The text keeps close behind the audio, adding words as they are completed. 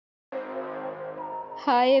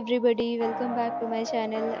Hi everybody, welcome back to my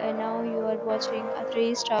channel and now you are watching a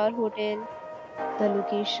 3-star hotel. The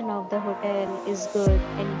location of the hotel is good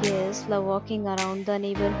and guests love walking around the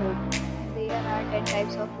neighborhood. There are 10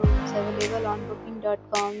 types of rooms available on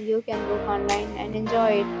booking.com. You can book online and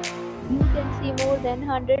enjoy it. You can see more than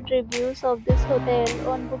 100 reviews of this hotel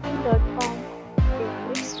on booking.com.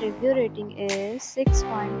 Its review rating is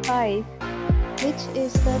 6.5, which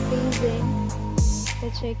is the pleasing. The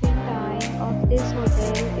check-in time of this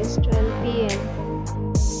hotel is 12 p.m.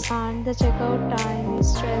 and the checkout time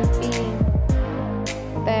is 12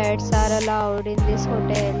 p.m. Pets are allowed in this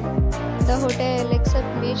hotel. The hotel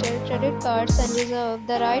accepts major credit cards and reserves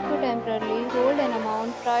the right to temporarily hold an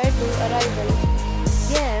amount prior to arrival.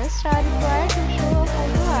 Guests are required to show a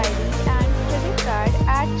photo ID and credit card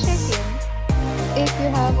at check-in. If you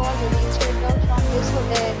have already checked out from this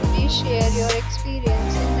hotel, please share your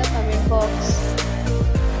experience in the comment box.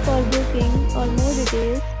 For booking or more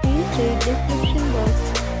details, please read description box.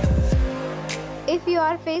 If you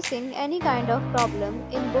are facing any kind of problem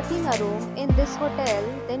in booking a room in this hotel,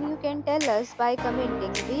 then you can tell us by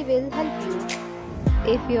commenting. We will help you.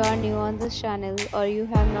 If you are new on this channel or you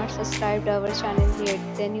have not subscribed our channel yet,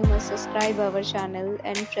 then you must subscribe our channel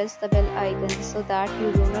and press the bell icon so that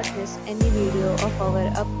you do not miss any video of our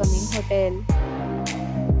upcoming hotel.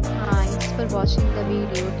 Thanks for watching the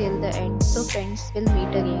video till the end. So friends, will meet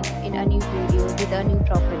again in a new video with a new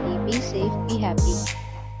property. Be safe, be happy.